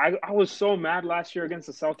 Exactly. I was so mad last year against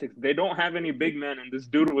the Celtics. They don't have any big men, and this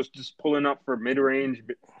dude was just pulling up for mid-range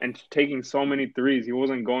and taking so many threes. He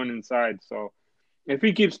wasn't going inside. So if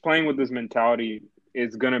he keeps playing with this mentality,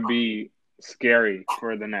 it's going to be scary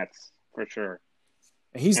for the Nets, for sure.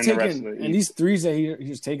 He's taking these threes that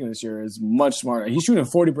he's taking this year is much smarter. He's shooting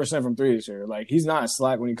 40% from three this year. Like he's not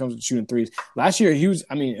slack when he comes to shooting threes. Last year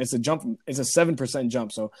it's a jump. It's a 7%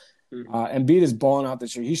 jump. So Embiid is balling out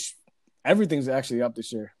this year. Everything's actually up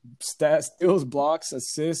this year. Steals, blocks,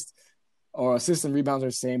 assists and rebounds are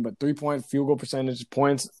the same, but 3-point field goal percentage,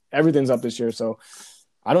 points, everything's up this year. So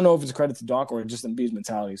I don't know if it's a credit to Doc or just Embiid's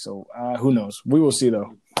mentality. So who knows? We will see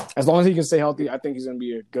though. As long as he can stay healthy, I think he's going to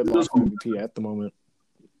be a good lock for MVP at the moment.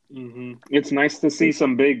 Mm-hmm. It's nice to see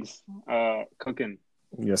some bigs cooking.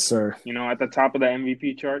 Yes, sir. At the top of the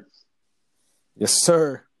MVP charts. Yes,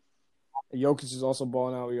 sir. Jokic is also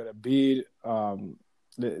balling out. We got Embiid.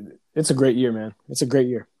 It's a great year, man. It's a great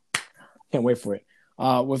year. Can't wait for it.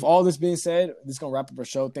 With all this being said, this is going to wrap up our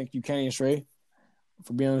show. Thank you, Kenny and Shrey,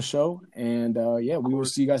 for being on the show. And, we will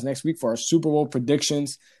see you guys next week for our Super Bowl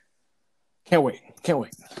predictions. Can't wait. Yes,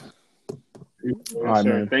 all right,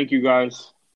 man. Thank you, guys.